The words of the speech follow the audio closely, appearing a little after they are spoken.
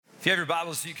If you have your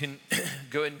Bibles, you can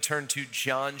go ahead and turn to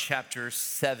John chapter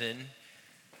 7.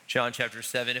 John chapter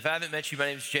 7. If I haven't met you, my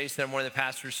name is Jason. I'm one of the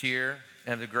pastors here. I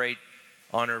have the great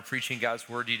honor of preaching God's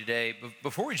word to you today. But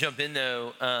before we jump in,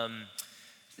 though,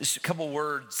 just a couple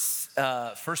words.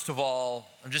 First of all,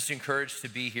 I'm just encouraged to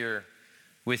be here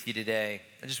with you today.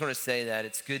 I just want to say that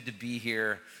it's good to be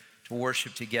here, to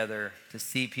worship together, to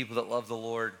see people that love the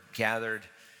Lord gathered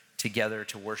together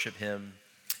to worship Him.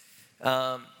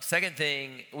 Second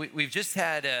thing, we've just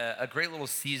had a great little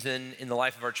season in the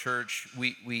life of our church.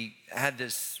 We had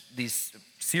these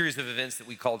series of events that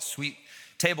we called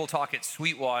Table Talk at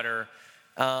Sweetwater,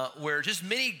 where just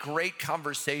many great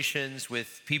conversations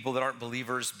with people that aren't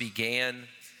believers began.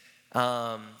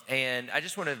 And I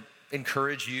just want to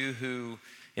encourage you who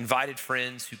invited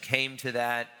friends, who came to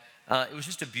that. It was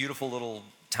just a beautiful little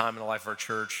time in the life of our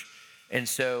church. And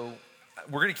so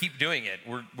we're going to keep doing it.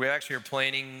 We actually are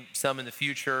planning some in the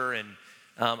future, and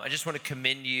I just want to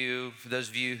commend you for those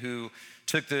of you who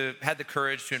had the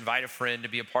courage to invite a friend to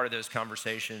be a part of those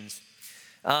conversations.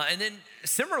 And then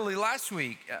similarly, last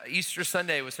week, Easter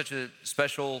Sunday was such a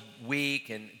special week,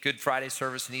 and Good Friday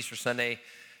service and Easter Sunday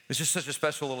was just such a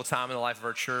special little time in the life of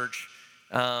our church.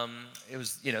 It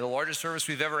was, the largest service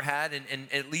we've ever had, and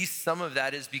at least some of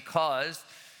that is because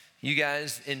you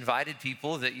guys invited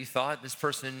people that you thought this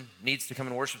person needs to come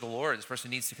and worship the Lord. This person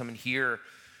needs to come and hear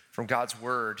from God's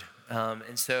word.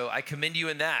 And so I commend you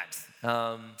in that.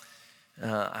 I'm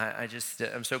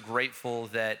so grateful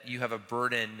that you have a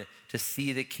burden to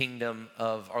see the kingdom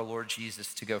of our Lord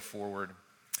Jesus to go forward.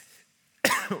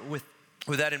 With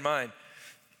that in mind,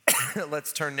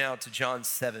 let's turn now to John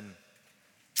 7.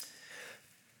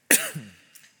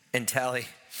 And Tally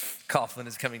Coughlin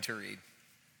is coming to read.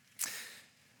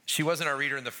 She wasn't our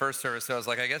reader in the first service, so I was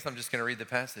like, I guess I'm just going to read the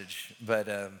passage. But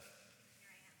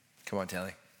come on,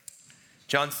 Tally.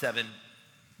 John 7.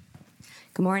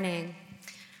 Good morning.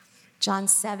 John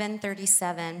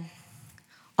 7:37.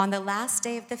 On the last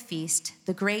day of the feast,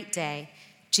 the great day,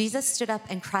 Jesus stood up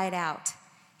and cried out,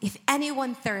 "If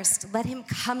anyone thirsts, let him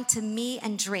come to me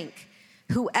and drink.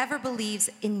 Whoever believes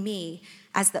in me,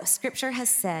 as the scripture has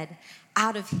said,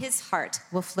 out of his heart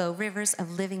will flow rivers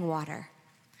of living water."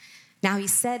 Now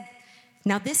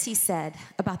this he said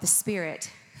about the Spirit,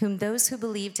 whom those who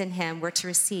believed in him were to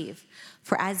receive.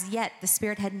 For as yet the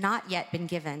Spirit had not yet been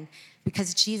given,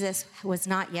 because Jesus was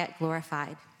not yet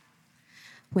glorified.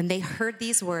 When they heard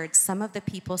these words, some of the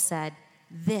people said,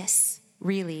 "This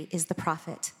really is the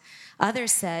prophet."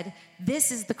 Others said,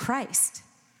 "This is the Christ."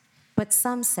 But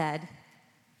some said,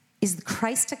 "Is the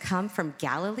Christ to come from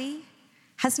Galilee?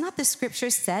 Has not the scripture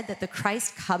said that the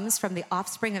Christ comes from the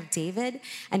offspring of David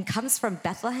and comes from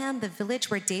Bethlehem, the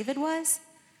village where David was?"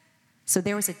 So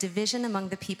there was a division among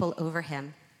the people over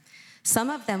him. Some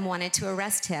of them wanted to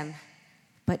arrest him,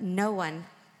 but no one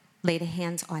laid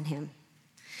hands on him.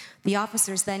 The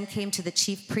officers then came to the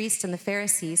chief priests and the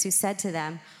Pharisees, who said to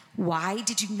them, "Why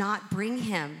did you not bring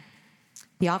him?"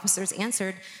 The officers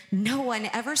answered, "No one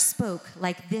ever spoke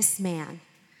like this man."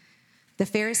 The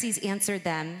Pharisees answered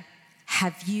them,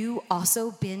 "Have you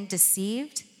also been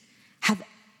deceived? Have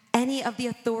any of the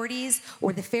authorities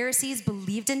or the Pharisees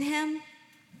believed in him?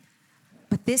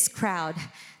 But this crowd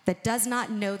that does not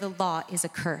know the law is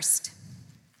accursed."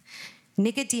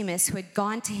 Nicodemus, who had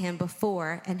gone to him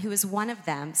before and who was one of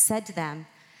them, said to them,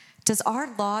 "Does our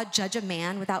law judge a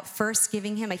man without first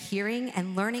giving him a hearing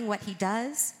and learning what he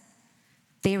does?"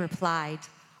 They replied,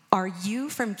 "Are you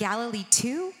from Galilee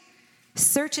too?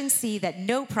 Search and see that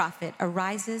no prophet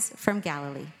arises from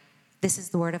Galilee." This is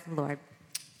the word of the Lord.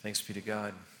 Thanks be to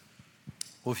God.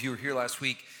 Well, if you were here last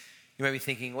week, you might be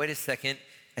thinking, wait a second,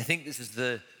 I think this is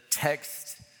the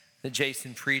text that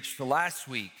Jason preached last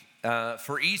week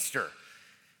for Easter.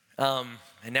 And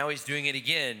now he's doing it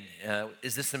again.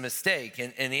 Is this a mistake?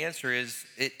 And the answer is,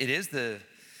 it is the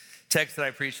text that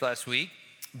I preached last week.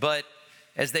 But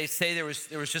as they say, there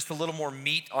was just a little more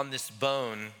meat on this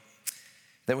bone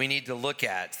that we need to look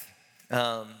at.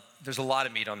 There's a lot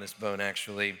of meat on this bone,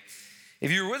 actually. If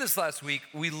you were with us last week,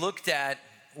 we looked at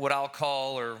what I'll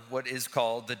call, or what is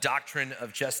called, the doctrine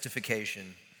of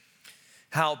justification.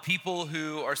 How people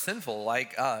who are sinful,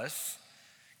 like us,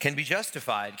 can be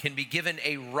justified, can be given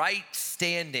a right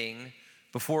standing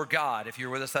before God. If you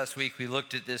were with us last week, we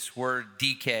looked at this word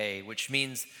dike, which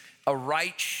means a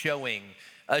right showing,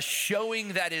 a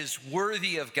showing that is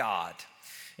worthy of God.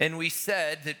 And we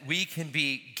said that we can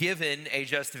be given a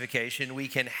justification, we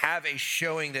can have a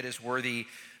showing that is worthy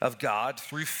of God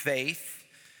through faith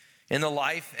in the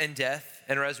life and death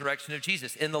and resurrection of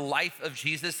Jesus. In the life of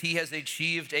Jesus, he has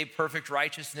achieved a perfect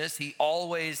righteousness. He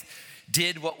always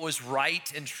did what was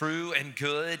right and true and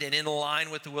good and in line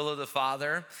with the will of the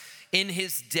Father. In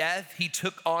his death, he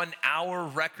took on our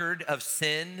record of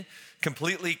sin,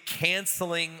 completely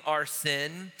canceling our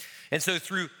sin. And so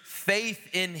through faith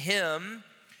in him,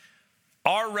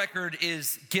 our record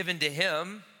is given to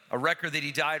him, a record that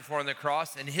he died for on the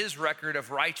cross, and his record of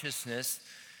righteousness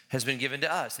has been given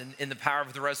to us. And in the power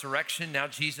of the resurrection, now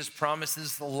Jesus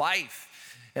promises life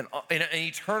and an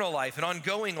eternal life, an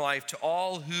ongoing life to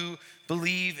all who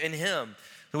believe in him.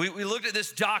 We looked at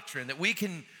this doctrine that we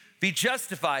can be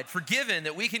justified, forgiven,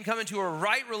 that we can come into a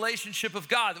right relationship with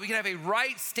God, that we can have a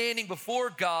right standing before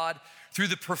God through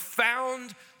the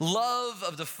profound love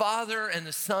of the Father and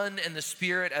the Son and the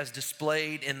Spirit as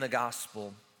displayed in the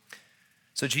gospel.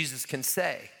 So Jesus can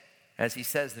say, as he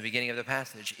says in the beginning of the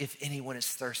passage, if anyone is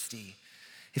thirsty,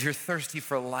 if you're thirsty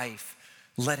for life,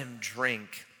 let him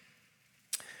drink.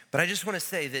 But I just want to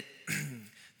say that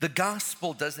the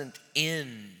gospel doesn't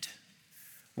end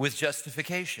with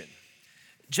justification.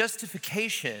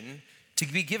 Justification, to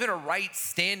be given a right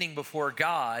standing before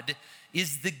God,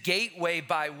 is the gateway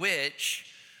by which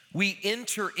we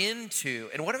enter into,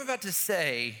 and what I'm about to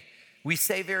say, we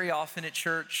say very often at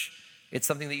church. It's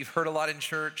something that you've heard a lot in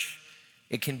church.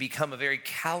 It can become a very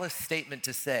callous statement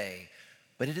to say,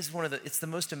 but it's the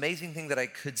most amazing thing that I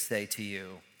could say to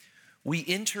you. We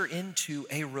enter into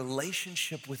a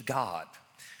relationship with God.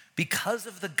 Because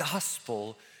of the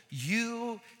gospel,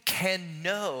 you can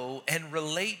know and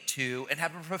relate to and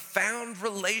have a profound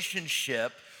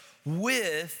relationship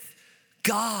with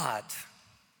God.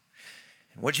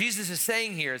 And what Jesus is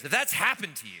saying here is that that's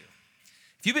happened to you.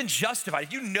 If you've been justified,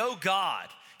 if you know God,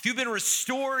 if you've been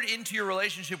restored into your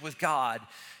relationship with God,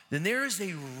 then there is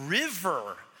a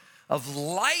river of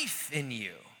life in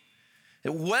you.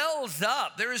 It wells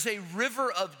up. There is a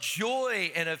river of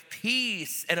joy and of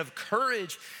peace and of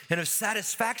courage and of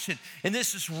satisfaction. And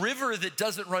this river that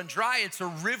doesn't run dry. It's a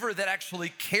river that actually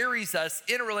carries us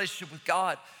in a relationship with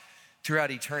God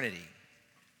throughout eternity.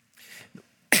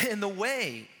 And the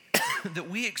way that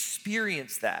we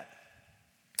experience that,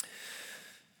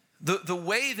 the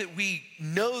way that we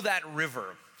know that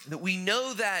river, that we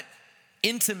know that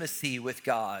intimacy with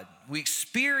God, we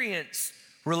experience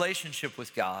relationship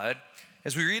with God,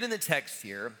 as we read in the text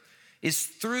here, is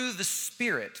through the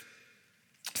Spirit,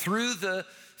 through the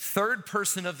third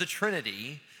person of the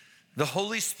Trinity, the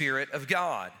Holy Spirit of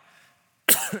God.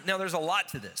 Now, there's a lot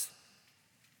to this,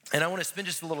 and I want to spend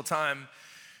just a little time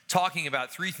talking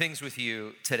about three things with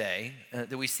you today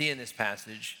that we see in this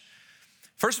passage.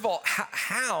 First of all,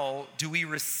 how do we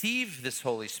receive this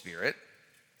Holy Spirit?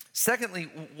 Secondly,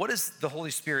 what does the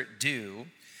Holy Spirit do?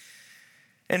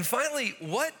 And finally,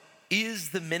 what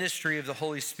is the ministry of the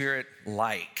Holy Spirit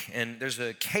like? And there's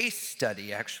a case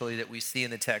study actually that we see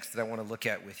in the text that I want to look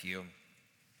at with you.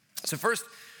 So first,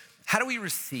 how do we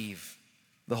receive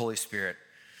the Holy Spirit?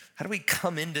 How do we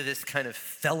come into this kind of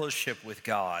fellowship with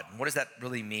God? What does that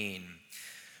really mean?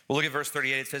 Well, look at verse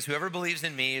 38. It says, whoever believes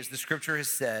in me, as the scripture has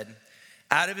said,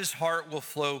 out of his heart will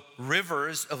flow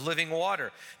rivers of living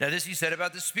water. Now this he said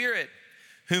about the Spirit,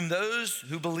 whom those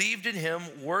who believed in him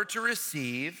were to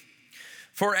receive.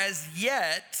 For as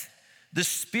yet, the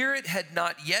Spirit had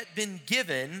not yet been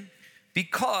given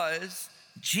because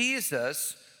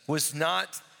Jesus was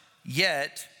not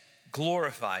yet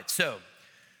glorified. So,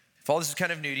 if all this is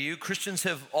kind of new to you, Christians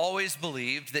have always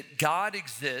believed that God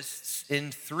exists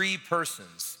in three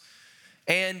persons.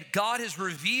 And God has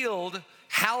revealed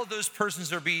how those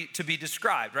persons are to be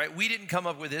described, right? We didn't come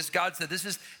up with this. God said, this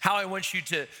is how I want you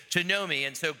to know me.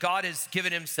 And so God has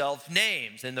given himself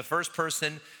names. And the first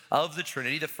person of the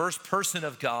Trinity, the first person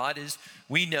of God is,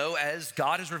 we know as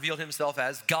God has revealed himself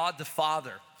as God the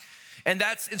Father. And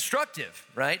that's instructive,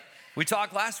 right? We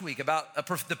talked last week about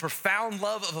the profound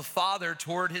love of a father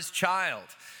toward his child.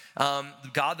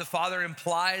 God the Father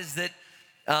implies that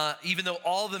even though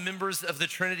all the members of the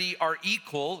Trinity are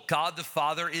equal, God the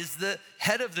Father is the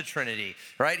head of the Trinity,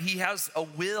 right? He has a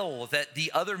will that the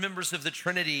other members of the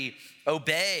Trinity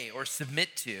obey or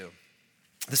submit to.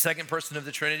 The second person of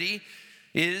the Trinity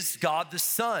is God the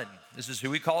Son. This is who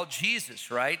we call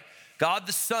Jesus, right? God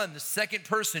the Son, the second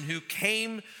person who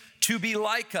came to be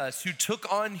like us, who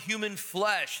took on human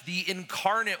flesh, the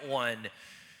incarnate one,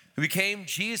 who became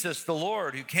Jesus the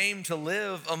Lord, who came to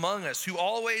live among us, who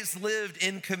always lived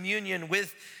in communion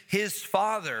with his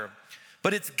Father.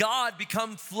 But it's God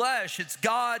become flesh. It's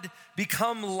God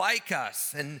become like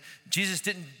us. And Jesus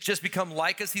didn't just become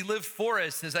like us. He lived for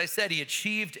us. As I said, he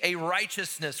achieved a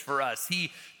righteousness for us.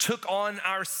 He took on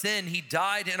our sin. He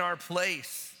died in our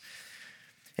place.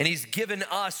 And he's given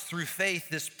us through faith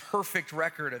this perfect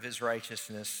record of his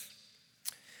righteousness.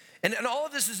 And all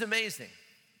of this is amazing,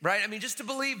 right? I mean, just to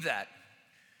believe that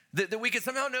we could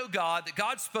somehow know God, that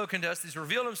God's spoken to us, He's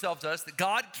revealed Himself to us, that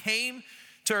God came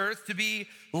to earth to be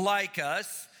like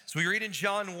us. So we read in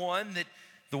John 1 that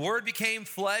the Word became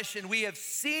flesh and we have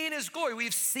seen His glory.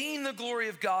 We've seen the glory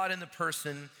of God in the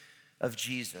person of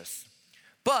Jesus.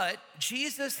 But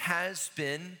Jesus has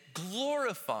been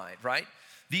glorified, right?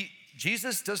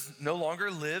 Jesus no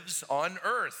longer lives on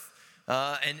earth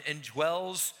and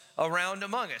dwells around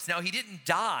among us. Now, He didn't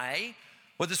die.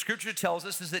 What the scripture tells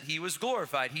us is that He was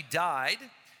glorified. He died,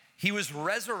 He was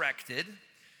resurrected.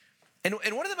 And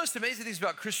one of the most amazing things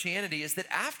about Christianity is that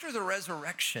after the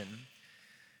resurrection,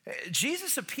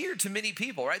 Jesus appeared to many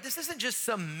people, right? This isn't just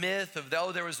some myth of,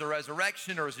 there was a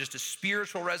resurrection or it was just a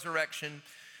spiritual resurrection.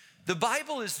 The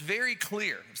Bible is very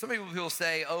clear. Some people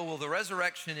say, the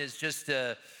resurrection is just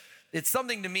it's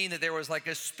something to mean that there was like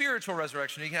a spiritual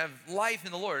resurrection. You can have life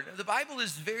in the Lord. The Bible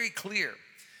is very clear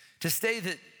to say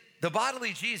that the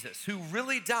bodily Jesus, who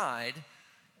really died,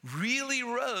 really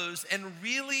rose and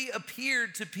really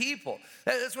appeared to people.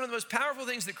 That's one of the most powerful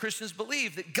things that Christians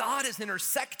believe, that God has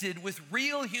intersected with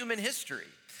real human history.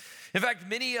 In fact,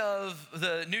 many of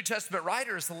the New Testament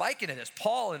writers liken it as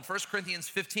Paul in 1 Corinthians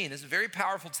 15. This is a very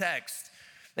powerful text.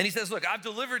 And he says, look, I've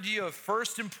delivered to you of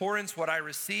first importance what I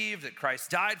received, that Christ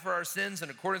died for our sins in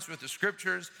accordance with the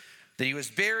scriptures, that He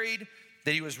was buried,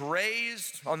 that He was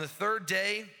raised on the third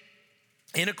day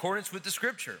in accordance with the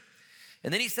scripture.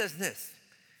 And then he says this,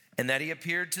 and that He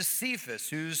appeared to Cephas,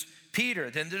 who's Peter,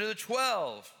 then to the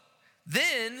 12.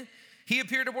 Then He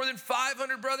appeared to more than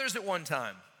 500 brothers at one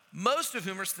time, most of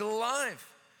whom are still alive,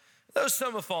 though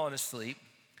some have fallen asleep.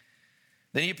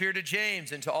 Then He appeared to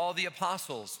James and to all the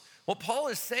apostles. What Paul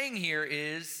is saying here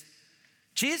is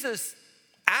Jesus,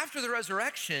 after the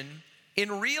resurrection,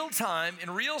 in real time, in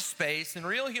real space, in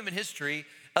real human history,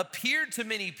 appeared to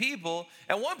many people.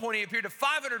 At one point, He appeared to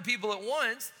 500 people at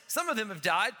once. Some of them have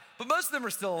died, but most of them are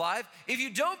still alive. If you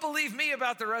don't believe me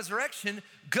about the resurrection,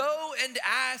 go and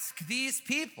ask these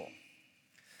people.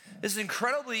 This is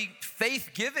incredibly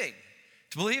faith-giving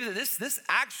to believe that this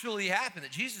actually happened,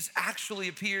 that Jesus actually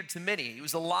appeared to many. He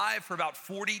was alive for about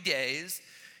 40 days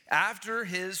after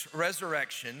His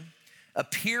resurrection,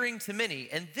 appearing to many.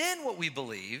 And then what we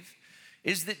believe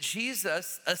is that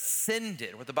Jesus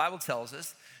ascended. What the Bible tells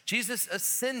us, Jesus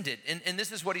ascended, and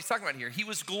this is what He's talking about here. He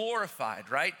was glorified,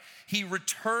 right? He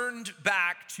returned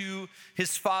back to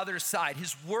His Father's side.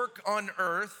 His work on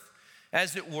earth,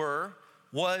 as it were,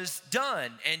 was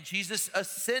done, and Jesus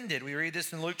ascended. We read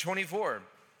this in Luke 24.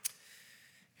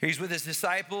 He's with His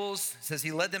disciples. It says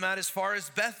He led them out as far as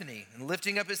Bethany, and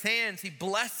lifting up His hands, He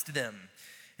blessed them.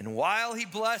 And while He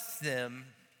blessed them,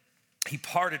 He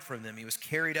parted from them. He was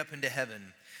carried up into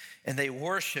heaven, and they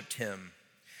worshiped Him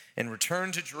and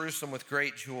returned to Jerusalem with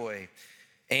great joy.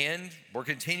 And were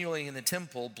continuing in the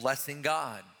temple, blessing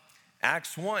God.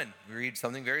 Acts 1, we read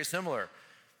something very similar.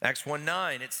 Acts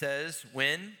 1:9, it says,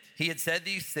 when He had said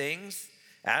these things,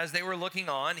 as they were looking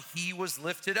on, He was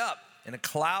lifted up, and a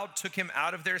cloud took Him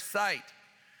out of their sight.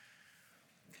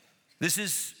 This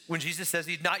is when Jesus says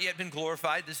He's not yet been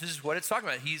glorified. This is what it's talking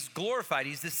about. He's glorified.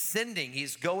 He's ascending.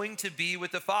 He's going to be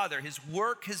with the Father. His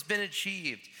work has been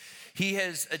achieved. He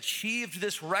has achieved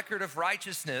this record of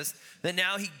righteousness that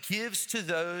now He gives to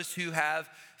those who have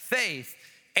faith.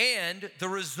 And the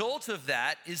result of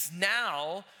that is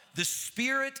now the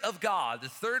Spirit of God, the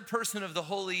third person of the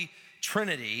Holy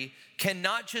Trinity, can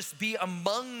not just be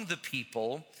among the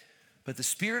people, but the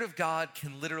Spirit of God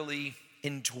can literally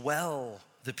indwell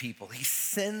the people. He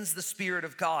sends the Spirit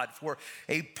of God for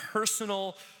a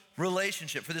personal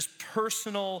relationship, for this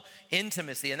personal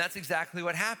intimacy. And that's exactly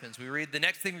what happens. The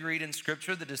next thing we read in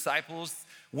Scripture, the disciples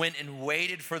went and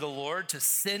waited for the Lord to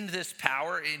send this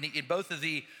power. In both of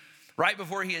the, right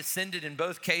before He ascended, in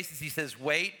both cases, He says,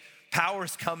 wait,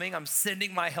 power's coming. I'm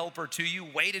sending my helper to you.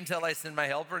 Wait until I send my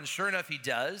helper. And sure enough, He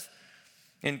does.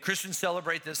 And Christians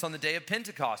celebrate this on the day of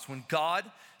Pentecost, when God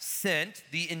sent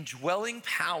the indwelling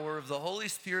power of the Holy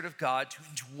Spirit of God to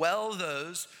indwell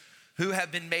those who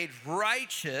have been made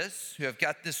righteous, who have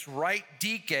got this right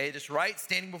dike, this right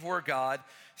standing before God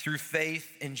through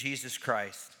faith in Jesus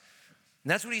Christ.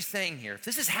 And that's what He's saying here. If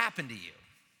this has happened to you,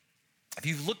 if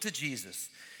you've looked at Jesus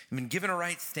and been given a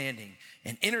right standing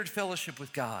and entered fellowship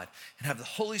with God and have the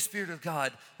Holy Spirit of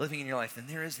God living in your life, then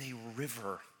there is a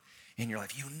river in your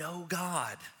life. You know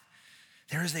God.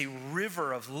 There is a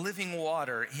river of living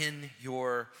water in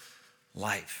your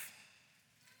life.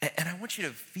 And I want you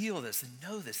to feel this and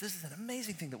know this. This is an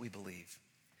amazing thing that we believe.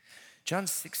 John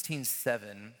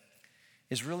 16:7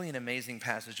 is really an amazing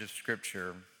passage of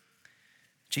Scripture.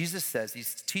 Jesus says,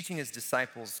 He's teaching His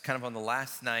disciples kind of on the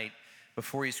last night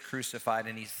before he's crucified,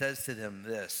 and he says to them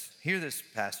this. Hear this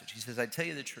passage. He says, I tell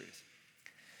you the truth.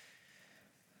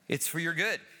 It's for your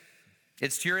good.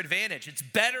 It's to your advantage. It's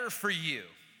better for you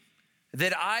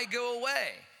that I go away.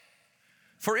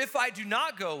 For if I do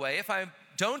not go away, if I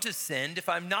don't ascend, if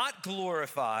I'm not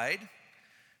glorified,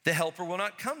 the helper will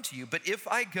not come to you. But if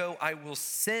I go, I will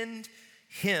send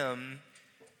him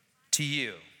to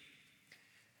you.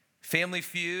 Family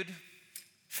Feud,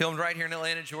 filmed right here in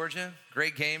Atlanta, Georgia.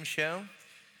 Great game show.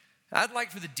 I'd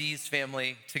like for the Dees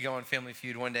family to go on Family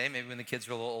Feud one day, maybe when the kids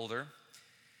are a little older.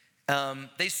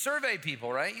 They survey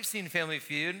people, right? You've seen Family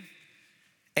Feud.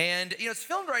 And, it's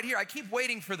filmed right here. I keep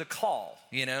waiting for the call,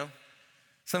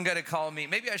 Some guy to call me.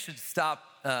 Maybe I should stop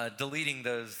deleting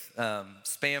those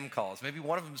spam calls. Maybe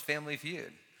one of them is Family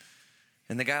Feud.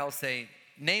 And the guy will say,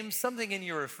 name something in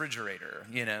your refrigerator,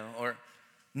 or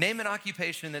name an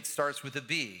occupation that starts with a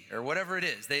B, or whatever it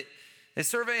is. They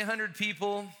survey 100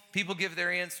 people. People give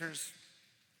their answers.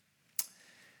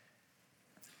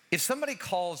 If somebody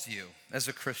calls you as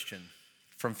a Christian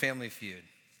from Family Feud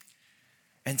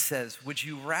and says, would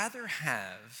you rather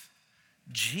have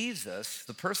Jesus,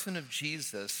 the person of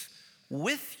Jesus,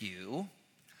 with you,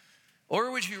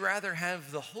 or would you rather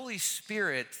have the Holy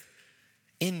Spirit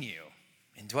in you,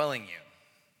 indwelling you?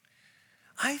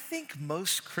 I think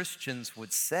most Christians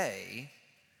would say,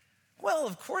 well,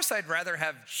 of course I'd rather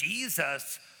have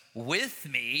Jesus with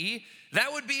me.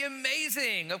 That would be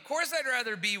amazing. Of course I'd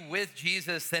rather be with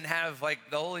Jesus than have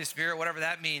the Holy Spirit, whatever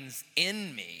that means,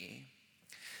 in me.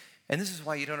 And this is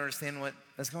why you don't understand what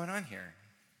is going on here.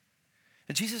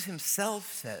 And Jesus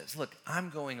himself says, look, I'm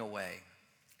going away.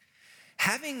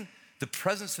 Having the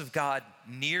presence of God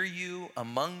near you,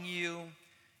 among you,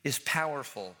 is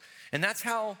powerful. And that's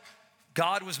how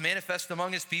God was manifest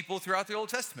among his people throughout the Old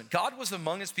Testament. God was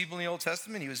among his people in the Old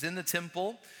Testament. He was in the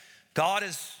temple. God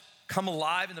has come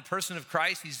alive in the person of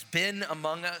Christ. He's been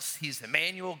among us. He's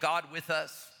Emmanuel, God with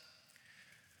us.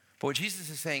 But what Jesus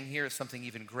is saying here is something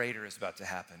even greater is about to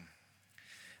happen.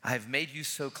 I have made you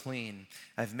so clean.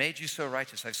 I've made you so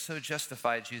righteous. I've so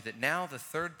justified you that now the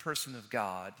third person of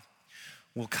God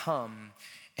will come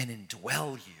and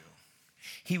indwell you.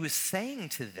 He was saying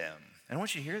to them, and I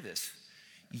want you to hear this,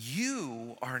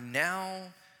 you are now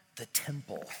the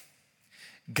temple.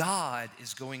 God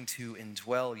is going to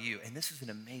indwell you. And this is an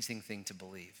amazing thing to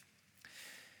believe.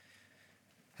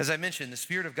 As I mentioned, the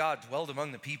Spirit of God dwelled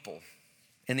among the people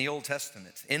in the Old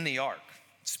Testament, in the ark.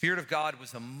 The Spirit of God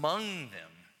was among them.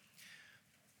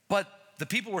 But the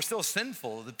people were still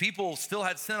sinful. The people still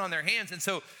had sin on their hands. And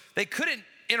so they couldn't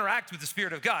interact with the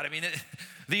Spirit of God.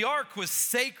 The ark was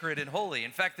sacred and holy.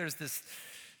 In fact, there's this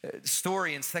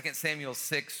story in 2 Samuel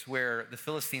 6 where the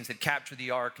Philistines had captured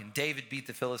the ark and David beat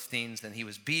the Philistines and he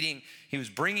was bringing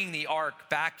the ark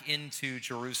back into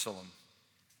Jerusalem.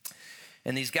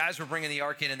 And these guys were bringing the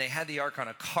ark in and they had the ark on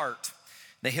a cart.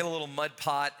 They hit a little mud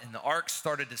pot and the ark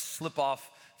started to slip off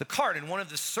the cart. And one of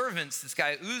the servants, this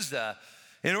guy Uzzah,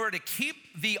 in order to keep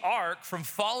the ark from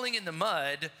falling in the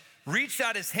mud, reached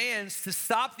out his hands to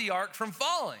stop the ark from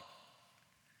falling.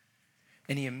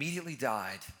 And he immediately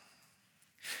died.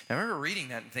 I remember reading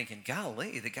that and thinking,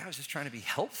 golly, the guy was just trying to be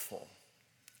helpful.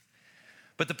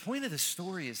 But the point of the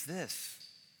story is this: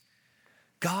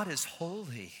 God is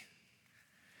holy.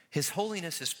 His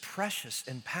holiness is precious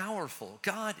and powerful.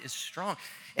 God is strong.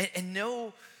 And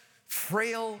no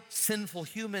frail, sinful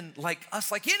human like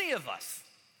us, like any of us,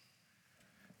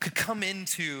 could come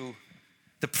into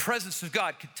the presence of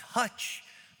God, could touch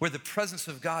where the presence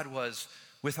of God was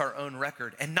with our own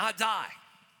record and not die.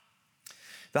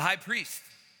 The high priest,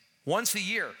 once a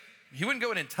year, he wouldn't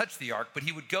go in and touch the ark, but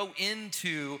he would go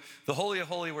into the Holy of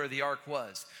Holies where the ark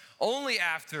was. Only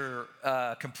after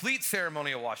complete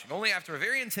ceremonial washing, only after a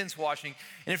very intense washing.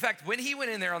 And in fact, when he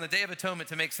went in there on the Day of Atonement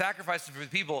to make sacrifices for the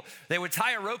people, they would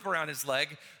tie a rope around his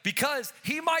leg because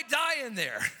he might die in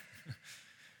there.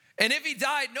 And if he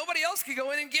died, nobody else could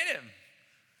go in and get him.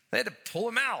 They had to pull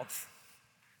him out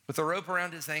with a rope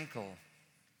around his ankle.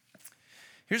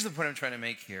 Here's the point I'm trying to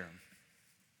make here.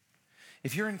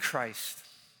 If you're in Christ,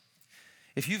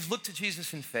 if you've looked to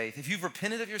Jesus in faith, if you've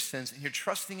repented of your sins and you're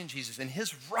trusting in Jesus and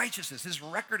his righteousness, his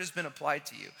record has been applied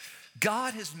to you,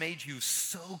 God has made you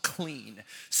so clean,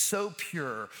 so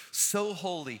pure, so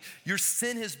holy. Your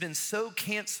sin has been so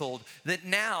canceled that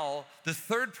now the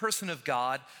third person of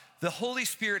God, the Holy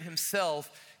Spirit himself,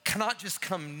 cannot just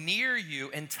come near you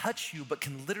and touch you, but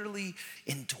can literally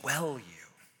indwell you.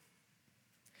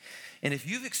 And if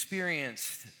you've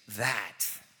experienced that,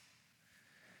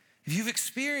 if you've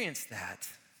experienced that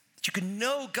you can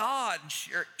know God and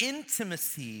share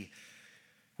intimacy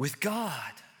with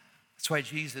God. That's why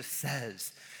Jesus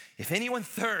says if anyone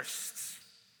thirsts,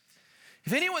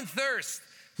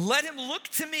 let him look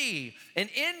to me, and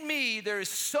in me there is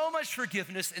so much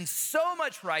forgiveness and so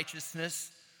much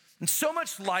righteousness and so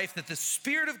much life that the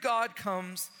Spirit of God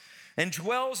comes and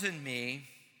dwells in me,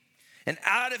 and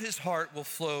out of his heart will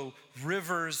flow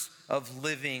rivers of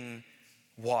living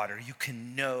water. You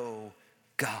can know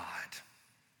God.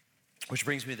 Which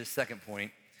brings me to the second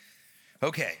point.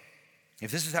 Okay, if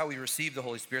this is how we receive the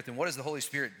Holy Spirit, then what does the Holy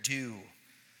Spirit do?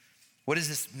 What is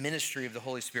this ministry of the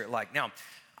Holy Spirit like? Now,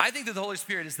 I think that the Holy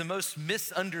Spirit is the most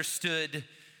misunderstood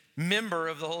member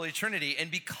of the Holy Trinity,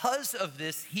 and because of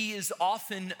this, he is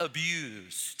often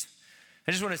abused.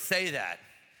 I just want to say that.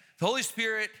 The Holy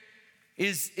Spirit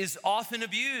is often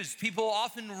abused. People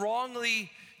often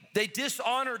wrongly, they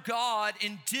dishonor God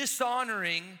in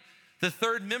dishonoring the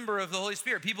third member of the Holy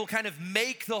Spirit. People kind of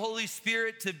make the Holy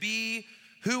Spirit to be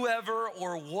whoever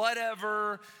or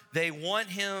whatever they want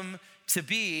him to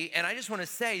be. And I just want to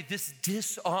say this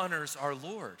dishonors our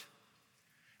Lord.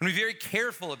 And be very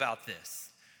careful about this.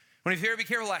 We want to be very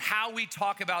careful about how we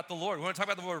talk about the Lord. We want to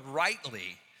talk about the Lord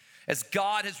rightly, as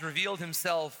God has revealed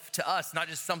himself to us, not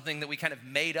just something that we kind of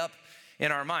made up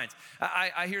in our minds.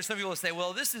 I hear some people say,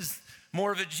 well, this is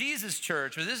more of a Jesus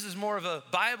church, or this is more of a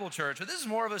Bible church, or this is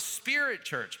more of a Spirit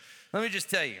church. Let me just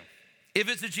tell you, if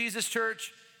it's a Jesus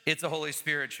church, it's a Holy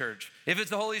Spirit church. If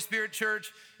it's a Holy Spirit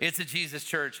church, it's a Jesus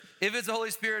church. If it's a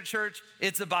Holy Spirit church,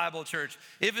 it's a Bible church.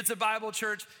 If it's a Bible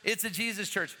church, it's a Jesus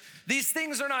church. These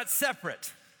things are not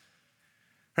separate,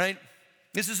 right?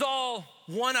 This is all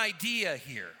one idea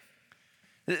here.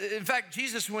 In fact,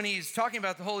 Jesus, when he's talking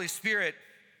about the Holy Spirit,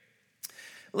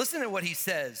 listen to what he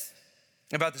says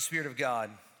about the Spirit of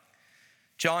God.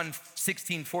 John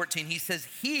 16:14, he says,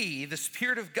 he, the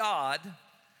Spirit of God,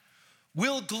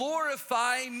 will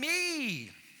glorify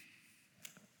me,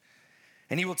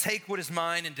 and he will take what is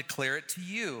mine and declare it to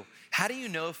you. How do you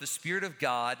know if the Spirit of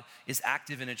God is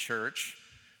active in a church?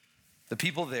 The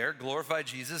people there glorify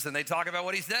Jesus and they talk about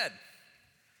what he said.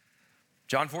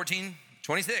 John 14:26,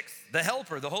 the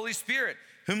Helper, the Holy Spirit,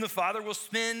 whom the Father will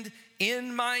send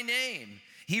in my name.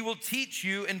 He will teach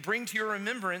you and bring to your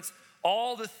remembrance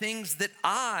all the things that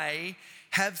I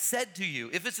have said to you.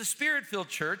 If it's a Spirit-filled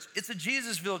church, it's a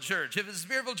Jesus-filled church. If it's a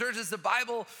Spirit-filled church, it's a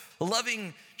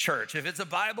Bible-loving church. If it's a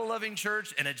Bible-loving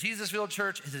church and a Jesus-filled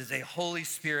church, it is a Holy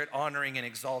Spirit-honoring and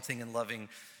exalting and loving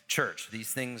church.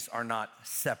 These things are not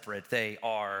separate. They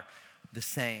are the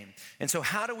same. And so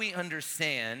how do we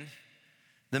understand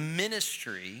the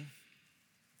ministry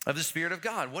of the Spirit of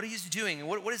God? What he's doing?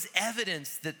 What is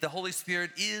evidence that the Holy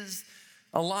Spirit is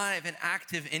alive and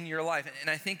active in your life? And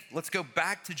I think let's go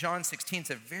back to John 16. It's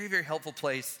a very, very helpful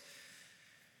place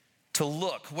to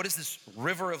look. What does this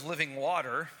river of living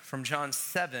water from John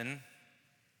 7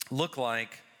 look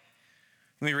like?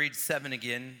 Let me read 7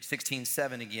 again,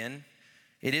 16:7 again.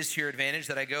 It is to your advantage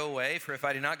that I go away, for if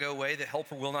I do not go away, the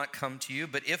Helper will not come to you.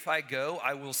 But if I go,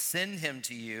 I will send him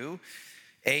to you.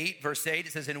 8, verse 8,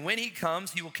 it says, and when he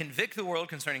comes, he will convict the world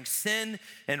concerning sin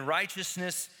and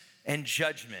righteousness and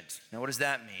judgment. Now, what does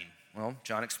that mean? Well,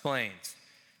 John explains.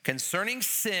 Concerning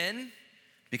sin,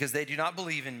 because they do not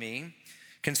believe in me.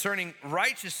 Concerning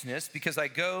righteousness, because I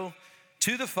go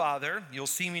to the Father, you'll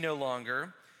see me no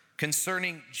longer.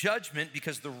 Concerning judgment,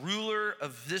 because the ruler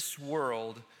of this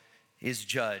world is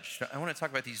judged. I want to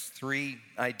talk about these three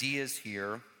ideas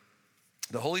here.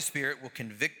 The Holy Spirit will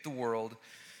convict the world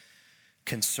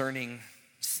concerning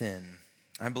sin.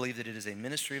 I believe that it is a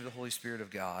ministry of the Holy Spirit of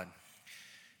God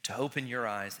to open your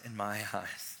eyes and my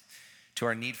eyes to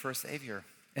our need for a Savior.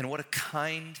 And what a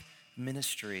kind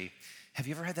ministry. Have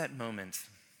you ever had that moment,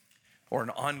 or an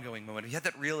ongoing moment? Have you had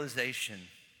that realization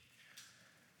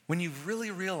when you've really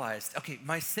realized, okay,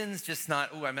 my sin's just not,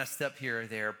 oh, I messed up here or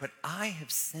there, but I have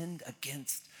sinned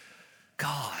against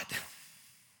God.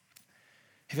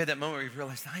 Have you had that moment where you've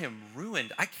realized, I am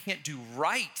ruined. I can't do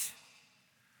right.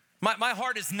 My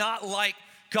heart is not like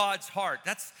God's heart.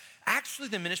 That's actually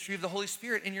the ministry of the Holy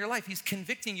Spirit in your life. He's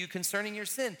convicting you concerning your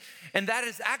sin. And that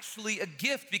is actually a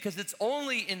gift, because it's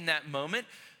only in that moment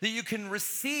that you can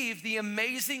receive the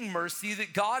amazing mercy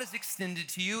that God has extended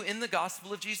to you in the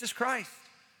gospel of Jesus Christ.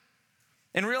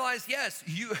 And realize, yes,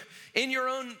 you, in your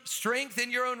own strength,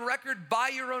 in your own record, by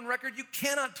your own record, you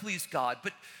cannot please God.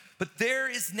 But there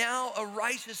is now a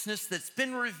righteousness that's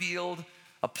been revealed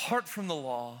apart from the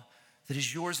law that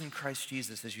is yours in Christ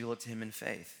Jesus as you look to him in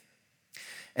faith.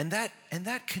 And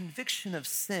that conviction of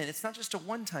sin, it's not just a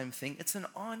one-time thing, it's an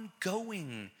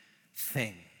ongoing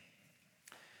thing.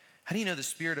 How do you know the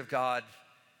Spirit of God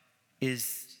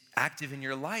is active in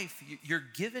your life? You're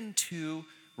given to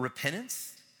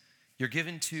repentance, you're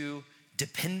given to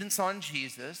dependence on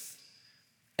Jesus,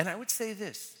 And I would say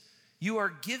this, you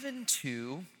are given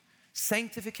to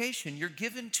sanctification. You're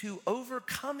given to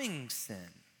overcoming sin.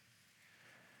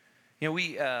 You know,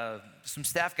 we, some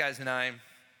staff guys and I,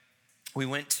 we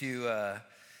went to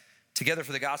Together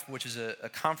for the Gospel, which is a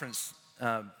conference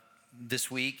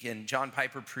this week, and John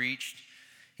Piper preached,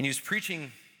 and he was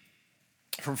preaching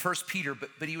from 1 Peter,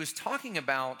 but he was talking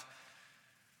about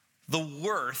the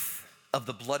worth of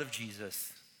the blood of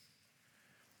Jesus.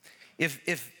 If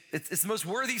it's the most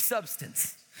worthy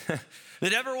substance that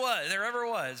there ever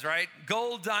was, right?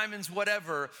 Gold, diamonds,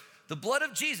 whatever. The blood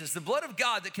of Jesus, the blood of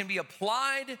God that can be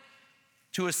applied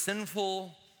to a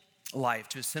sinful life,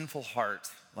 to a sinful heart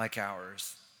like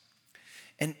ours.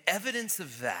 And evidence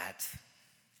of that,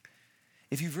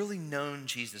 if you've really known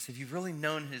Jesus, if you've really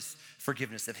known his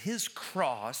forgiveness, if his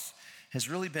cross has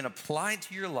really been applied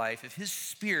to your life, if his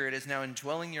Spirit is now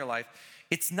indwelling your life,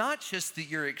 it's not just that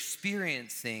you're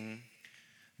experiencing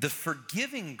the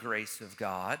forgiving grace of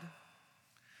God,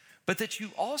 but that you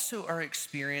also are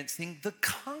experiencing the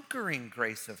conquering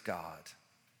grace of God.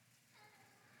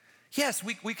 Yes,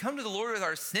 we come to the Lord with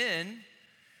our sin,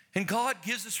 and God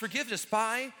gives us forgiveness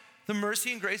by the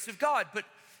mercy and grace of God. But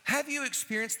have you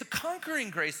experienced the conquering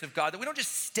grace of God? That we don't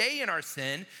just stay in our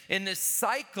sin, in this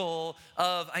cycle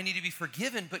of I need to be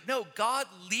forgiven, but no, God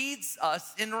leads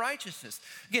us in righteousness.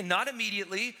 Again, not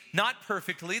immediately, not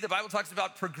perfectly. The Bible talks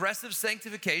about progressive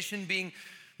sanctification, being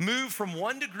moved from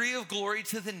one degree of glory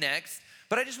to the next.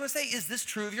 But I just want to say, is this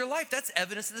true of your life? That's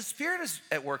evidence that the Spirit is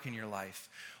at work in your life.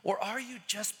 Or are you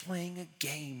just playing a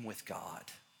game with God?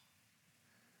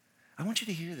 I want you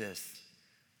to hear this.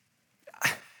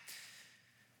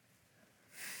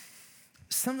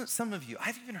 Some of you,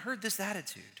 I've even heard this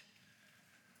attitude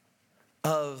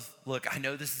of, look, I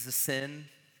know this is a sin,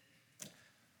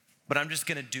 but I'm just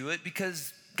gonna do it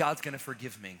because God's gonna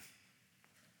forgive me.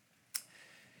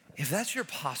 If that's your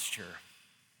posture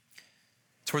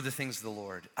toward the things of the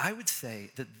Lord, I would say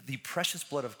that the precious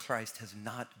blood of Christ has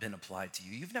not been applied to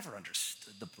you. You've never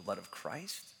understood the blood of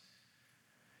Christ.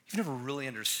 You've never really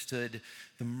understood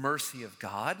the mercy of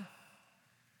God.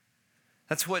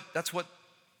 That's what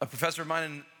a professor of mine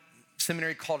in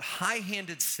seminary called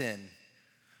high-handed sin.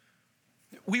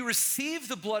 We receive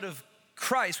the blood of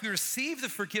Christ. We receive the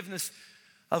forgiveness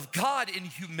of God in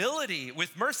humility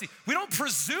with mercy. We don't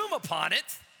presume upon it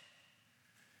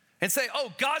and say,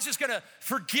 oh, God's just gonna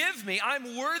forgive me.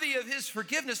 I'm worthy of his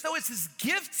forgiveness. No, it's his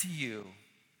gift to you.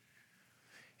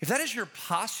 If that is your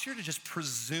posture, to just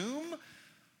presume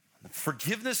the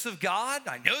forgiveness of God,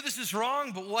 I know this is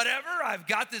wrong, but whatever, I've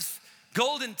got this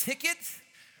golden ticket.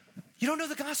 You don't know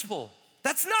the gospel.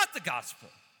 That's not the gospel.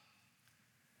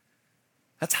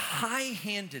 That's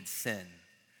high-handed sin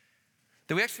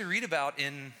that we actually read about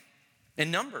in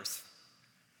Numbers.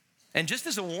 And just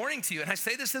as a warning to you, and I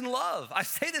say this in love,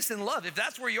 if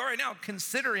that's where you are right now,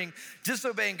 considering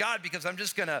disobeying God because I'm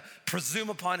just gonna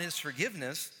presume upon his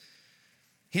forgiveness,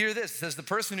 hear this. It says, the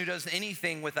person who does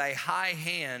anything with a high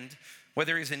hand,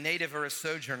 whether he's a native or a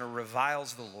sojourner,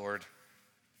 reviles the Lord,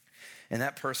 and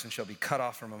that person shall be cut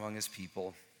off from among his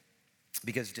people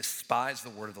because he despised the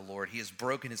word of the Lord. He has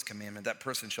broken his commandment. That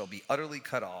person shall be utterly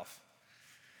cut off,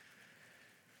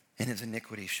 and his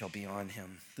iniquity shall be on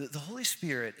him. The Holy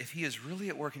Spirit, if he is really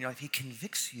at work in your life, he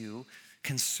convicts you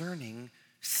concerning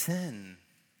sin.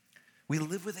 We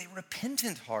live with a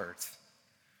repentant heart.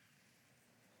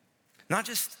 Not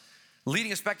just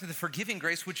leading us back to the forgiving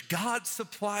grace, which God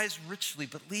supplies richly,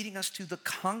 but leading us to the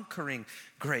conquering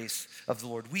grace of the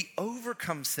Lord. We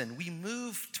overcome sin. We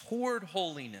move toward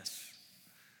holiness.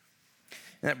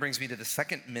 And that brings me to the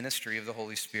second ministry of the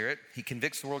Holy Spirit. He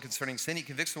convicts the world concerning sin. He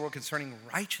convicts the world concerning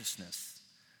righteousness.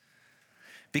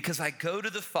 Because I go to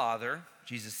the Father,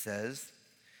 Jesus says,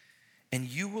 and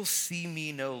you will see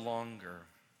me no longer.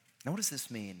 Now, what does this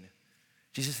mean?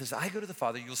 Jesus says, I go to the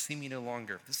Father, you'll see me no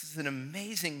longer. This is an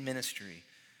amazing ministry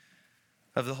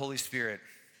of the Holy Spirit.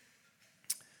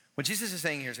 What Jesus is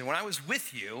saying here is that when I was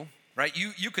with you, right,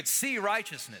 you could see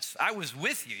righteousness. I was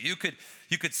with you. You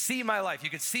could see my life. You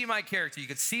could see my character. You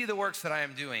could see the works that I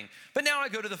am doing. But now I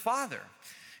go to the Father.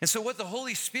 And so what the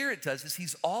Holy Spirit does is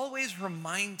he's always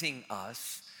reminding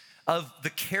us of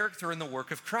the character and the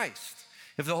work of Christ.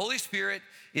 If the Holy Spirit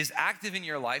is active in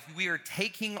your life, we are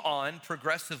taking on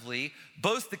progressively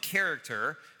both the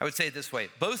character, I would say it this way,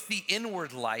 both the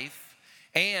inward life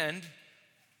and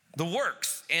the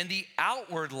works and the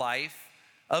outward life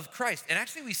of Christ. And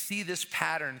actually we see this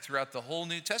pattern throughout the whole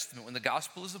New Testament. When the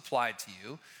gospel is applied to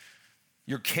you,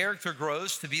 your character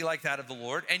grows to be like that of the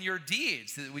Lord, and your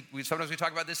deeds, sometimes we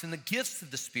talk about this in the gifts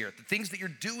of the Spirit, the things that you're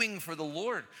doing for the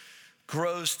Lord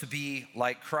grows to be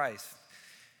like Christ.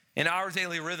 In Our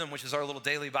Daily Rhythm, which is our little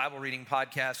daily Bible reading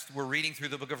podcast, we're reading through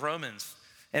the book of Romans.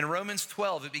 In Romans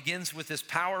 12, it begins with this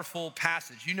powerful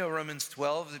passage. You know Romans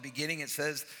 12, at the beginning it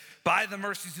says, by the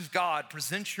mercies of God,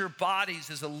 present your bodies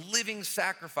as a living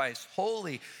sacrifice,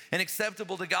 holy and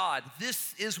acceptable to God.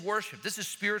 This is worship. This is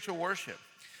spiritual worship.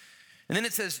 And then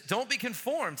it says, don't be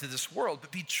conformed to this world,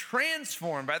 but be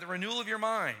transformed by the renewal of your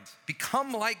mind.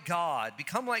 Become like God,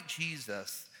 become like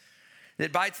Jesus,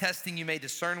 that by testing you may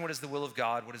discern what is the will of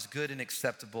God, what is good and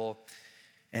acceptable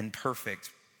and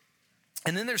perfect.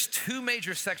 And then there's two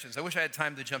major sections. I wish I had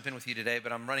time to jump in with you today,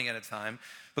 but I'm running out of time.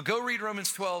 But go read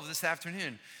Romans 12 this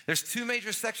afternoon. There's two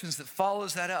major sections that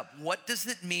follows that up. What does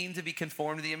it mean to be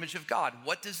conformed to the image of God?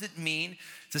 What does it mean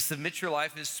to submit your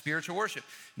life as spiritual worship?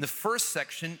 And the first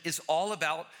section is all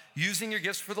about using your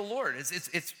gifts for the Lord.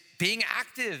 It's being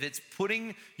active. It's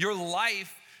putting your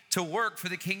life to work for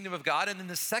the kingdom of God. And then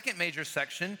the second major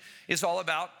section is all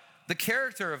about the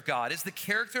character of God. Is the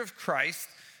character of Christ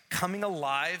coming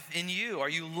alive in you? Are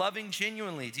you loving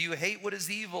genuinely? Do you hate what is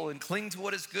evil and cling to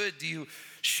what is good? Do you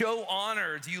show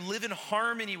honor? Do you live in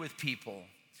harmony with people?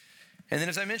 And then,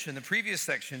 as I mentioned in the previous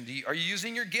section, are you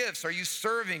using your gifts? Are you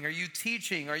serving? Are you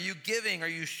teaching? Are you giving? Are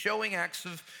you showing acts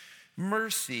of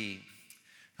mercy?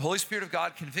 The Holy Spirit of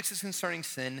God convicts us concerning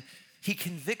sin. He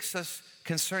convicts us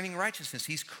concerning righteousness.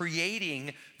 He's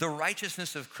creating the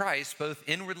righteousness of Christ, both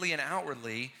inwardly and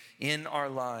outwardly, in our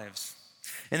lives.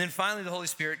 And then finally, the Holy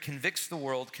Spirit convicts the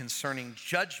world concerning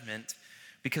judgment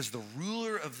because the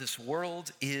ruler of this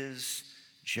world is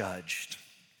judged.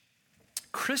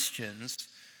 Christians,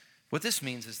 what this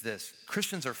means is this: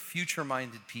 Christians are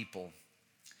future-minded people.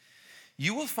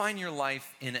 You will find your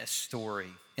life in a story,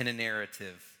 in a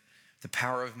narrative. The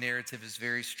power of narrative is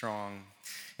very strong,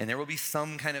 and there will be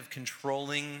some kind of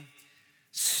controlling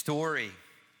story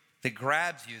that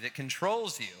grabs you, that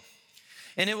controls you.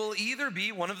 And it will either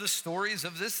be one of the stories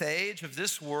of this age, of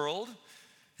this world,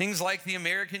 things like the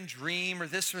American dream or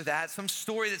this or that, some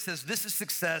story that says this is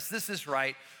success, this is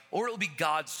right, or it'll be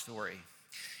God's story.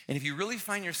 And if you really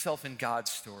find yourself in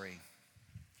God's story,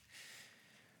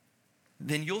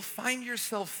 then you'll find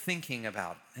yourself thinking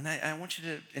about, and I want you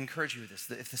to encourage you with this,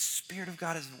 that if the Spirit of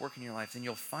God is at work in your life, then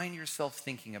you'll find yourself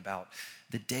thinking about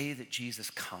the day that Jesus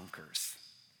conquers.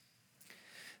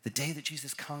 The day that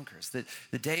Jesus conquers,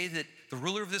 the day that the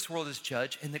ruler of this world is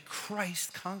judged and that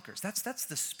Christ conquers. That's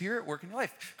the Spirit working in your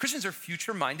life. Christians are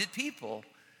future-minded people.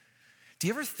 Do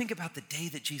you ever think about the day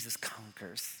that Jesus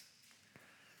conquers?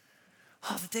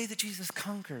 Oh, the day that Jesus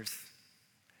conquers.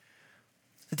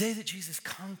 The day that Jesus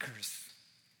conquers.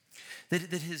 That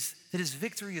his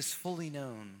victory is fully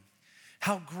known.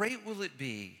 How great will it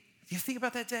be? Do you think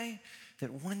about that day?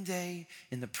 That one day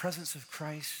in the presence of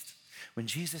Christ, when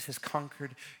Jesus has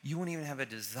conquered, you won't even have a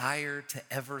desire to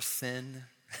ever sin.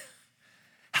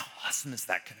 How awesome is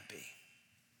that going to be?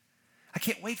 I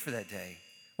can't wait for that day.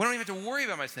 We don't even have to worry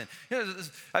about my sin. You know,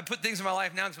 I put things in my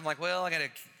life now, and so I'm like, well, I got to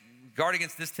guard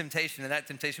against this temptation and that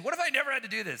temptation. What if I never had to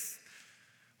do this?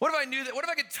 What if I knew that? What if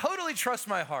I could totally trust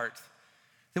my heart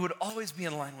that would always be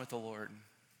in line with the Lord?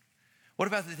 What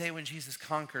about the day when Jesus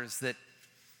conquers, that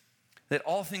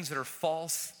all things that are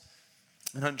false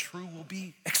and untrue will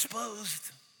be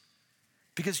exposed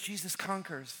because Jesus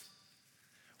conquers?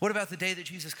 What about the day that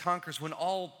Jesus conquers, when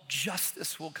all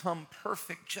justice will come,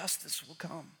 perfect justice will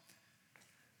come?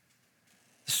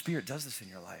 The Spirit does this in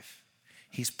your life.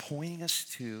 He's pointing us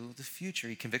to the future.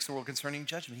 He convicts the world concerning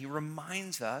judgment. He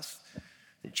reminds us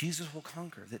that Jesus will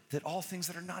conquer, that all things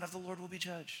that are not of the Lord will be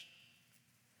judged.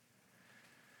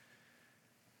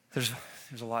 There's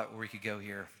a lot where we could go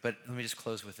here, but let me just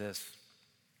close with this.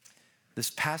 This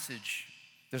passage,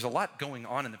 there's a lot going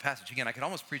on in the passage. Again, I could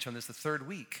almost preach on this the third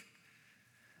week.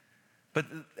 But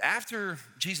after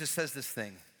Jesus says this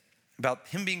thing about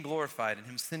him being glorified and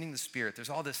him sending the Spirit,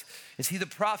 there's all this: is he the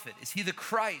prophet? Is he the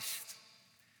Christ?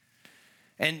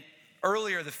 And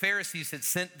earlier, the Pharisees had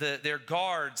sent their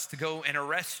guards to go and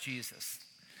arrest Jesus.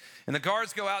 And the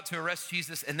guards go out to arrest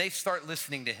Jesus, and they start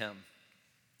listening to him.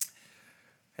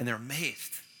 And they're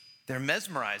amazed. They're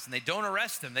mesmerized, and they don't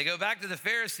arrest him. They go back to the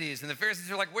Pharisees, and the Pharisees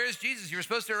are like, where's Jesus? You were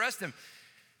supposed to arrest him.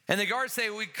 And the guards say,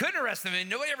 we couldn't arrest him. And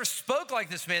nobody ever spoke like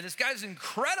this man. This guy's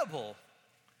incredible.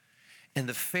 And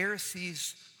the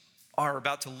Pharisees are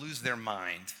about to lose their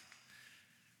mind.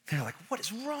 They're like, what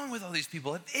is wrong with all these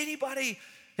people?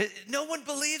 No one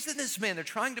believes in this man. They're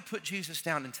trying to put Jesus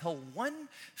down until one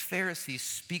Pharisee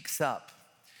speaks up.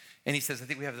 And he says, I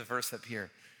think we have the verse up here.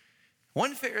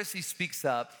 One Pharisee speaks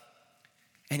up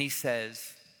and he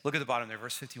says, look at the bottom there,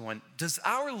 verse 51. Does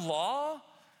our law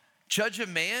judge a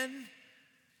man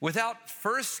without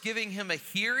first giving him a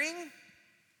hearing?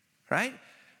 Right?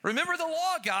 Remember the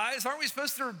law, guys. Aren't we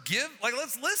supposed to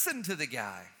let's listen to the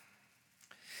guy.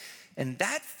 And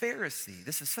that Pharisee,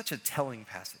 this is such a telling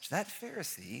passage. That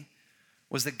Pharisee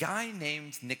was a guy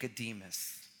named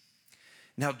Nicodemus.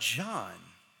 Now, John,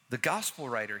 the gospel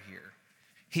writer here,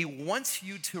 he wants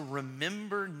you to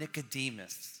remember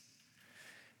Nicodemus.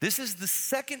 This is the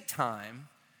second time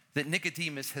that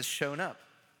Nicodemus has shown up.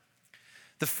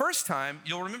 The first time,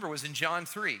 you'll remember, was in John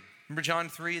 3. Remember John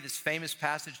 3, this famous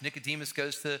passage? Nicodemus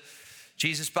goes to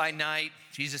Jesus by night.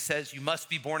 Jesus says, you must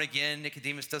be born again.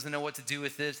 Nicodemus doesn't know what to do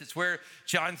with this. It's where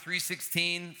John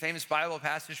 3:16, famous Bible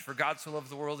passage, for God so loved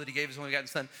the world that he gave his only begotten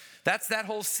son. That's that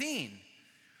whole scene.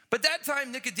 But that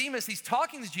time, Nicodemus, he's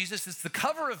talking to Jesus. It's the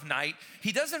cover of night.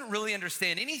 He doesn't really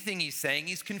understand anything he's saying.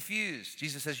 He's confused.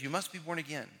 Jesus says, you must be born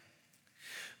again.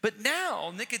 But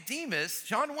now, Nicodemus,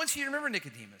 John wants you to remember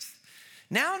Nicodemus.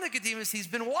 Now Nicodemus, he's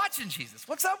been watching Jesus.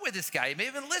 What's up with this guy? He may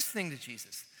have been listening to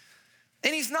Jesus.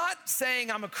 And he's not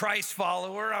saying, I'm a Christ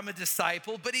follower, I'm a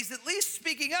disciple, but he's at least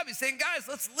speaking up. He's saying, guys,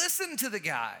 let's listen to the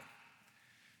guy.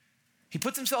 He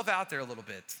puts himself out there a little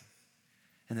bit,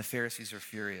 and the Pharisees are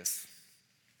furious.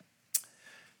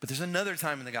 But there's another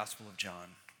time in the Gospel of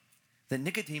John that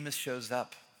Nicodemus shows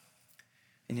up.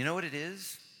 And you know what it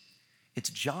is? It's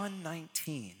John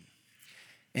 19.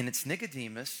 And it's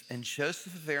Nicodemus and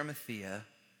Joseph of Arimathea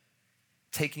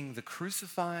taking the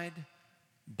crucified,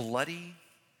 bloody,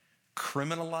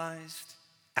 criminalized,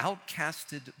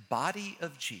 outcasted body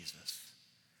of Jesus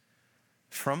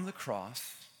from the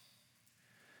cross,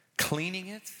 cleaning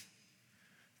it,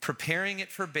 preparing it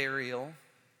for burial,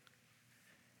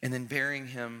 and then burying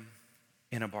him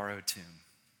in a borrowed tomb.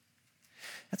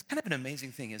 That's kind of an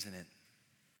amazing thing, isn't it?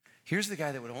 Here's the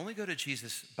guy that would only go to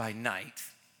Jesus by night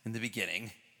in the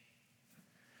beginning.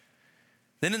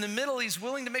 Then in the middle, he's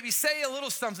willing to maybe say a little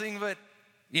something, but,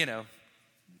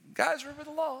 guys, remember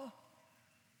the law.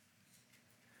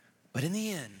 But in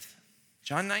the end,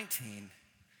 John 19,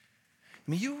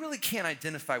 you really can't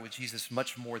identify with Jesus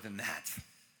much more than that.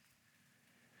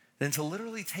 Than to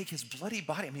literally take his bloody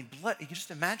body. Blood, you can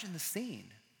just imagine the scene.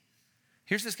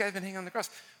 Here's this guy who's been hanging on the cross.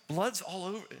 Blood's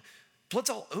all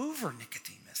over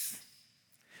Nicodemus.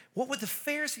 What would the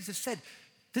Pharisees have said?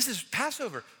 This is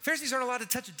Passover. Pharisees aren't allowed to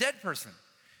touch a dead person.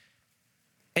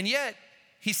 And yet,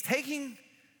 he's taking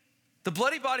the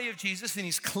bloody body of Jesus and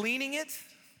he's cleaning it.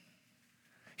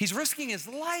 He's risking his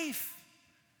life.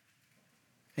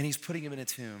 And he's putting him in a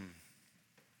tomb.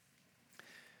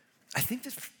 I think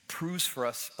this proves for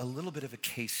us a little bit of a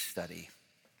case study.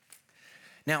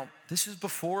 Now, this is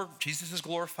before Jesus is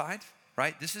glorified,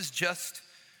 right? This is just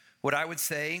what I would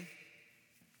say,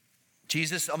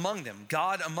 Jesus among them,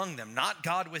 God among them, not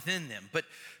God within them. But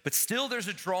still there's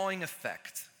a drawing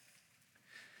effect.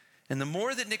 And the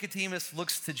more that Nicodemus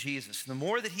looks to Jesus, the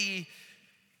more that he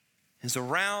is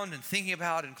around and thinking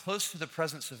about and close to the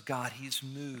presence of God, he's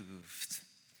moved.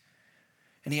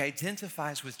 And he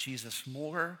identifies with Jesus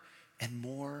more and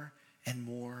more and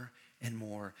more and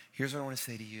more. Here's what I want to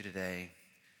say to you today.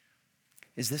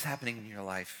 Is this happening in your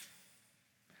life?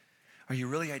 Are you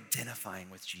really identifying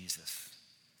with Jesus?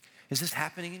 Is this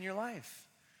happening in your life?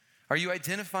 Are you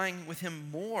identifying with him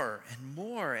more and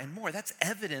more and more? That's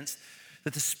evidence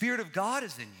that the Spirit of God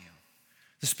is in you.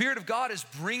 The Spirit of God is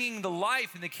bringing the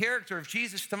life and the character of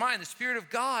Jesus to mind. The Spirit of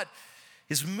God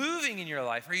is moving in your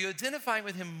life. Are you identifying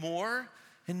with him more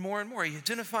and more and more? Are you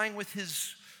identifying with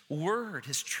his word,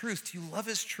 his truth? Do you love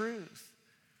his truth?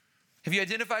 Have you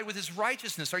identified with his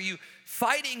righteousness? Are you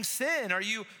fighting sin? Are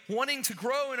you wanting to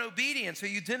grow in obedience? Are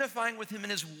you identifying with him in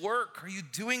his work? Are you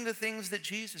doing the things that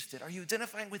Jesus did? Are you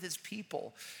identifying with his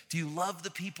people? Do you love the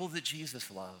people that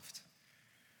Jesus loved?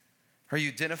 Are you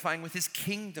identifying with his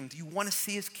kingdom? Do you want to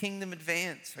see his kingdom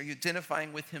advance? Are you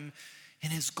identifying with him in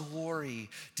his glory?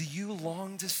 Do you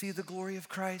long to see the glory of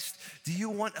Christ? Do you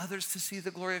want others to see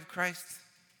the glory of Christ?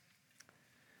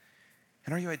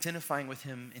 And are you identifying with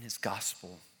him in his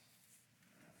gospel?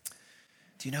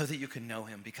 Do you know that you can know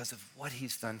him because of what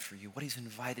he's done for you, what he's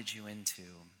invited you into?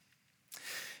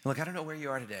 And look, I don't know where you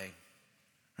are today,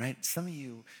 right? Some of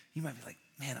you might be like,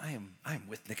 man, I am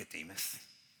with Nicodemus.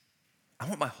 I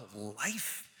want my whole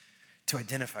life to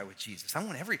identify with Jesus. I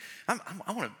want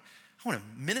to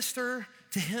minister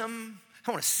to him.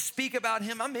 I want to speak about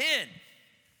him. I'm in.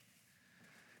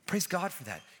 Praise God for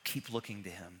that. Keep looking to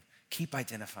him. Keep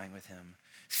identifying with him.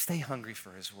 Stay hungry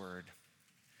for his word.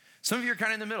 Some of you are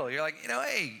kind of in the middle. You're like,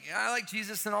 hey, I like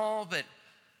Jesus and all, but,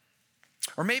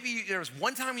 or maybe there was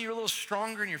one time you were a little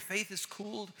stronger and your faith is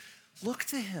cooled. Look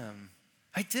to him.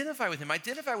 Identify with him.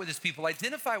 Identify with his people.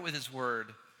 Identify with his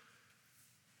word.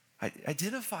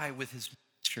 Identify with his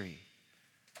ministry.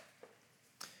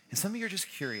 And some of you are just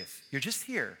curious. You're just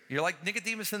here. You're like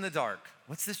Nicodemus in the dark.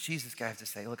 What's this Jesus guy have to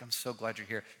say? Look, I'm so glad you're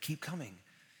here. Keep coming.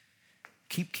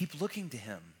 Keep looking to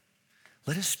him.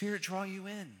 Let his Spirit draw you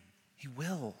in. He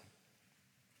will.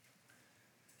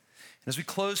 And as we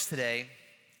close today,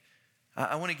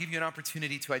 I want to give you an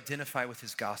opportunity to identify with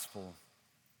his gospel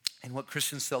and what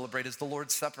Christians celebrate as the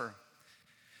Lord's Supper.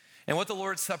 And what the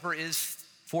Lord's Supper is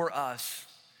for us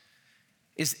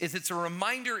is it's a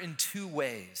reminder in two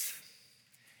ways.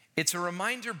 It's a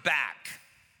reminder back.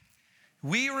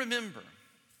 We remember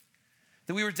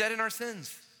that we were dead in our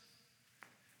sins,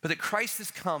 but that Christ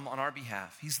has come on our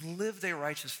behalf. He's lived a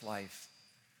righteous life,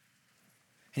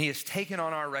 and he has taken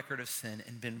on our record of sin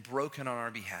and been broken on our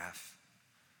behalf.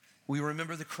 We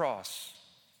remember the cross.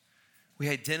 We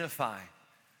identify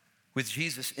with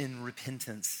Jesus in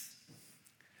repentance,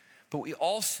 but we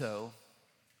also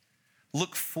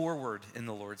look forward in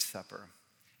the Lord's Supper.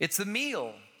 It's a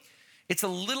meal. It's a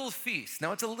little feast.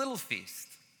 Now, it's a little feast,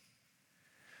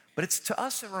 but it's to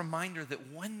us a reminder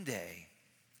that one day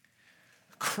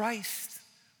Christ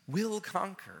will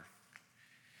conquer,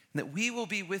 and that we will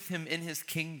be with him in his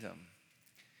kingdom,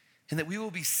 and that we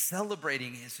will be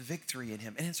celebrating his victory in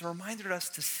him. And it's a reminder to us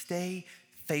to stay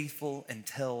faithful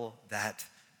until that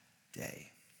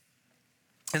day.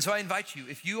 And so I invite you,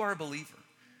 if you are a believer,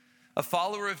 a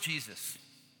follower of Jesus,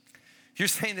 if you're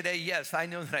saying today, yes, I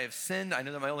know that I have sinned. I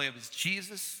know that my only hope is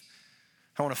Jesus.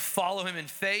 I want to follow him in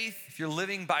faith. If you're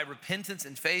living by repentance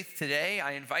and faith today,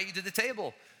 I invite you to the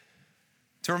table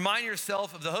to remind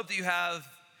yourself of the hope that you have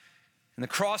in the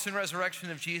cross and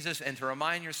resurrection of Jesus, and to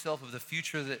remind yourself of the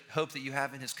future hope that you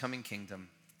have in his coming kingdom.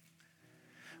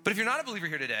 But if you're not a believer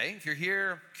here today, if you're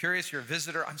here curious, you're a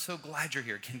visitor, I'm so glad you're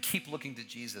here. Can keep looking to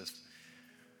Jesus.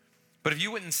 But if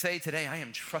you wouldn't say today, I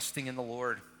am trusting in the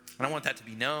Lord, and I want that to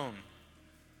be known.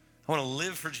 I want to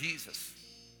live for Jesus.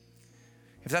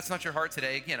 If that's not your heart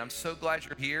today, again, I'm so glad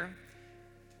you're here.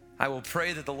 I will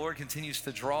pray that the Lord continues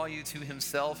to draw you to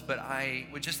himself, but I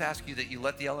would just ask you that you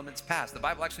let the elements pass. The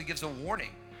Bible actually gives a warning.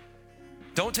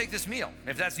 Don't take this meal.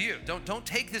 If that's you, don't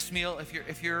take this meal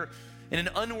if you're in an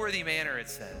unworthy manner, it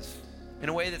says, in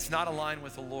a way that's not aligned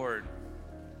with the Lord.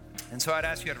 And so I'd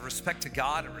ask you out of respect to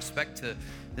God and respect to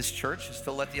this church, just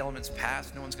to let the elements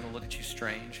pass. No one's going to look at you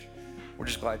strange. We're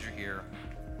just glad you're here.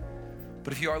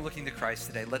 But if you are looking to Christ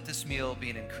today, let this meal be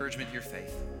an encouragement to your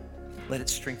faith. Let it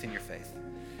strengthen your faith.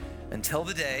 Until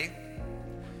the day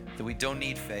that we don't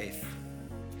need faith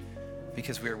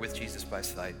because we are with Jesus by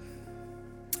sight.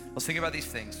 Let's think about these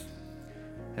things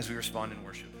as we respond in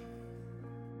worship.